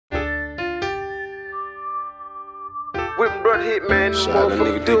With my brother hit, man. Shout out that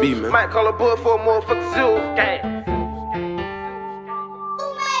nigga DB, man. Might call a boy for a motherfucking zoo. Gang.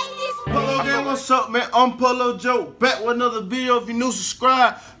 Polo gang, what's up, man? I'm Polo Joe, back with another video. If you new,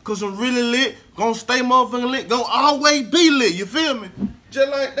 subscribe, cause I'm really lit. Gonna stay motherfucking lit. Gonna always be lit, you feel me? Just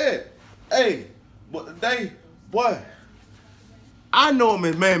like that. Hey, but today, boy, I know him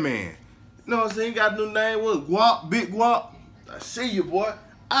as Man. You know what I'm saying? He got a new name, what? Gwap, Big Gwap. I see you, boy.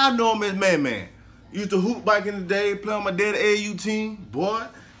 I know him as Man. Used to hoop back in the day, play on my dad's AU team. Boy,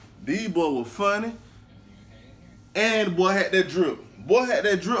 these boy was funny. And the boy had that drip. Boy had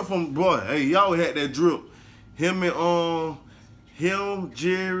that drip from, boy, hey, y'all had that drip. Him and,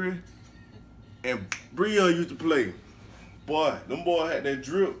 Jerry, and Bria used to play. Boy, them boy had that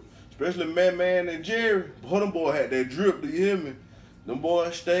drip. Especially Man and Jerry. Boy, them boy had that drip, do you hear me? Them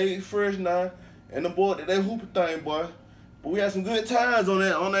boys stayed fresh now. And them boy did that hooping thing, boy. But we had some good times on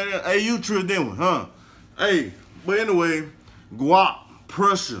that AU trip, didn't we, huh? Hey, but anyway, Gwap,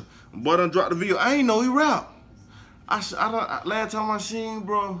 Pressure. Boy done dropped the video. I ain't know he rap. Last time I seen,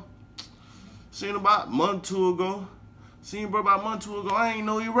 bro, seen about a month or two ago. Seen bro about a month or two ago. I ain't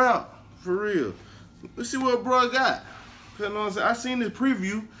know he rap. For real. Let's see what bro got. You know what I'm saying? I seen this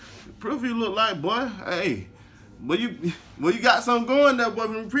preview. The preview look like, boy, hey, but you got something going there, boy,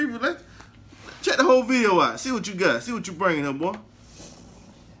 from the preview. Let's check the whole video out. See what you got. See what you bringing here, boy.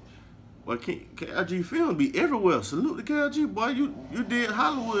 Boy, KLG film be everywhere. Salute to KLG, boy. You did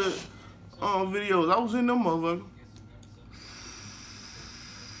Hollywood videos. I was in them motherfuckers.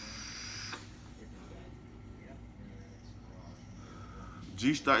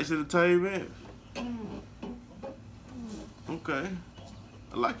 G-Stackasz Entertainment. Okay.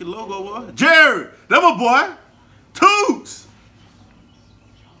 I like your logo, boy. Jerry! That my boy! Toots!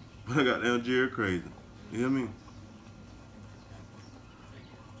 But I got that Jerry crazy. You hear me?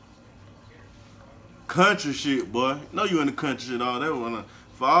 Country shit, boy. Know you in the country shit all that one.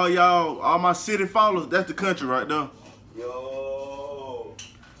 For all y'all, all my city followers, that's the country right there. Yo.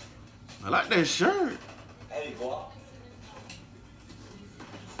 I like that shirt. Hey, boy.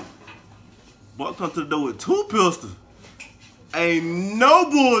 Boy, come to the door with 2 pistols. Ain't no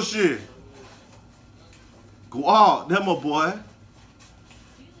bullshit. Gwap, that my boy.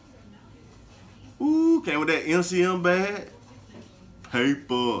 Ooh, came with that MCM bag.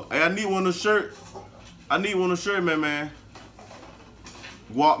 Paper. Hey, I need one of the shirts. I need one of the shirts, man.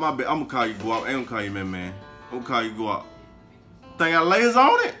 Gwap, my bad. I'm gonna call you Gwap. I ain't gonna call you man. I'm gonna call you Gwap. Think I layers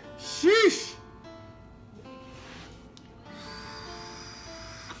on it? Sheesh.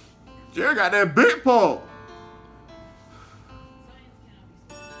 Jerry got that big pump.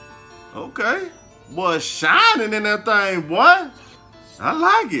 Okay. Boy, shining in that thing, boy. I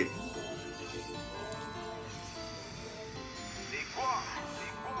like it.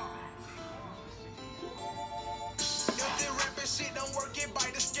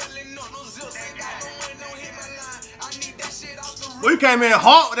 We came in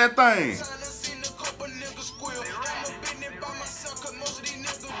hot with that thing.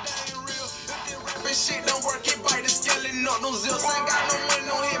 Shit don't work, it bite the skeleton up, no zips. Ain't got no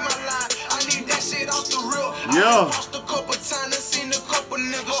money, don't hit my line. I need that shit off the real. Yeah. I crossed a couple times and seen a couple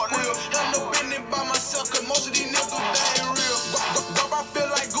niggas squeal. I'm no bending by myself, cause most of these niggas, they ain't real. I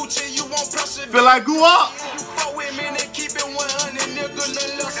feel like Gucci, you won't pressure. Feel like Gwap. You fuck with me and keep it 100, nigga, no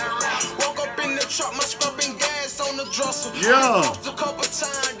less. Woke up in the truck, my scrubbing gas on the dresser. Yeah. I crossed a couple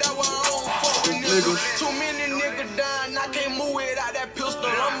times, that why I don't fuck with niggas. Too many niggas dying, I can't move without that pistol.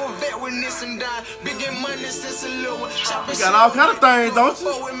 I'm a vet with this and dying. Big money since a little one. You got all kind of things, don't you?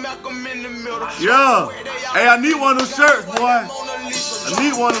 Yeah. Hey, I need one of them shirts, boy. I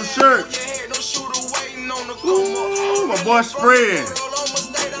need one of them shirts. Ooh, my boy spread.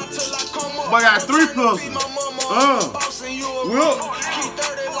 Boy got 3 pistols. Whoop.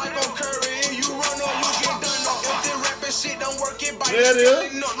 There it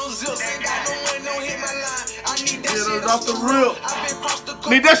is. Get it off the rip.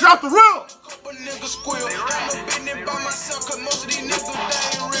 Need that shit off the rip. Niggas squeal. I'm no bending by myself, cause most of these niggas, they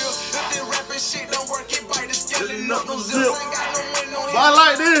ain't real. If they rapping shit don't work, it bite the skeleton up, no zips. Ain't got no money, no hit. I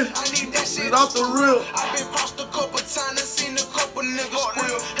like this. I need that shit off the real. I've been crossed a couple times and seen a couple niggas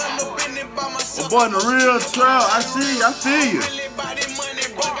squeal. I'm no bending by myself. Boy, in the real trial, I see you, I feel you. Really by the money,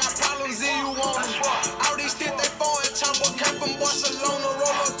 boy, got problems in you want them. All these shit they foreign, chopper came from Barcelona,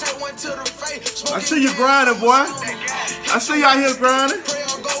 roll up, take one to the face. I see you grinding, boy. I see you out here grinding.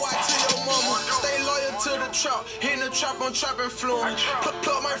 Trap, in the trap, I'm trapping fluent.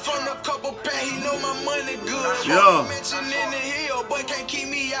 Plug my front a couple pack, he know my money good. Yeah. Mention in the hill, boy can't keep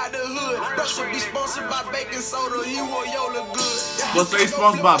me out the hood. Brush will be sponsored by baking soda, he will Yola good. But say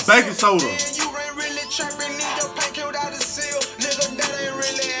sponsored by baking soda. You ain't really trapping in your pack without a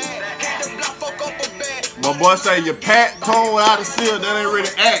My boy say you pat tone without a seal, that ain't really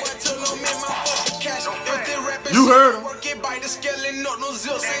act. You heard him.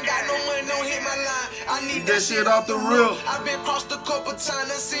 I need That shit off the rip. I've been crossed a couple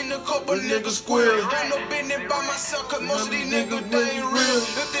times, I seen a couple These niggas niggas squeal. Ain't no business by myself, cause most of these niggas they ain't real.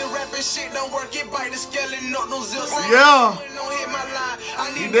 If they rapping shit don't work, it bite the skeleton, not no zips. Yeah. Don't hit my line.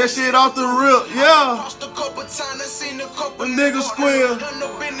 I need That shit off the rip, yeah. crossed a couple times, I seen a couple Niggas squeal. Ain't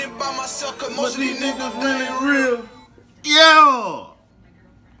no business by myself, cause But most of these these niggas niggas really real. Yeah.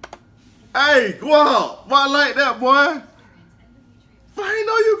 Hey, Gwap. Boy, I like that, boy. I ain't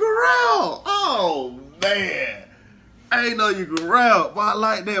know you could rap. Oh, man. I ain't know you could rap. Boy, I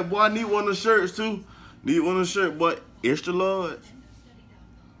like that, boy. I need one of the shirts, too. Need one of the shirts, boy. Extra large.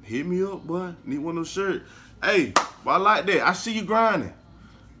 Hit me up, boy. Need one of the shirts. Hey, boy, I like that. I see you grinding.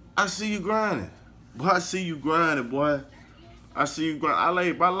 I see you grinding. Boy, I see you grinding, boy. I see you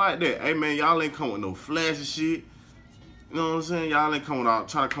grinding. I like that. Hey, man, y'all ain't coming with no flashy shit. You know what I'm saying? Y'all ain't coming out,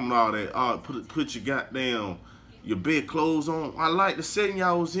 trying to come with all that. Put your goddamn, your bed clothes on. I like the setting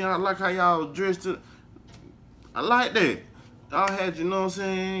y'all was in. I like how y'all dressed. I like that. Y'all had, you know what I'm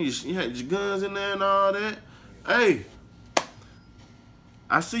saying? You had your guns in there and all that. Hey,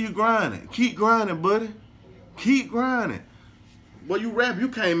 I see you grinding. Keep grinding, buddy. Keep grinding. Boy, you rap, you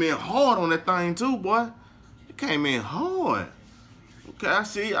came in hard on that thing too, boy. You came in hard. Okay,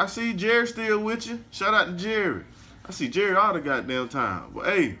 I see Jerry still with you. Shout out to Jerry. I see Jerry all the goddamn time. But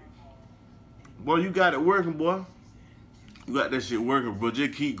hey, boy, you got it working, boy. You got that shit working, bro.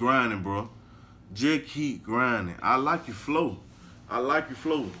 Just keep grinding, bro. Just keep grinding. I like your flow. I like your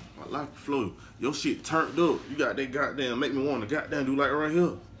flow. I like your flow. Your shit turned up. You got that goddamn, make me want to goddamn do like right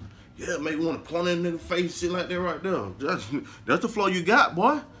here. Yeah, make me want to point in nigga face, shit like that right there. That's the flow you got,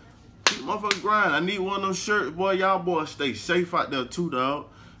 boy. Keep motherfucking grind. I need one of those shirts, boy. Y'all boys stay safe out there too, dog.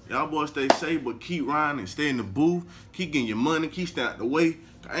 Y'all boys stay safe, but keep riding, stay in the booth, keep getting your money, keep staying out the way.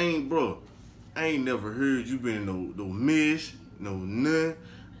 I ain't never heard you been in no miss, no none.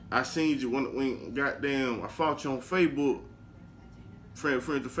 I seen you when goddamn, I followed you on Facebook, friend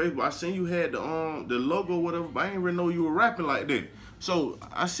to Facebook. I seen you had the logo or whatever, but I ain't really know you were rapping like that. So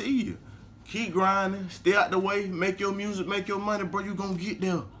I see you. Keep grinding, stay out the way, make your music, make your money, bro. You gonna get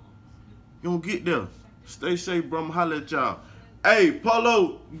there. You gonna get there. Stay safe, bro. I'ma holler at y'all. Hey,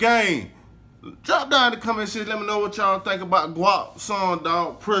 Polo gang, drop down in the comment section. Let me know what y'all think about Gwap song,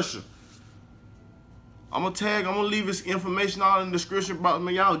 dog. Pressure. I'm gonna leave this information all in the description box,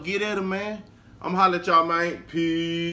 man. Y'all get at it, man. I'm holler at y'all, man. Peace.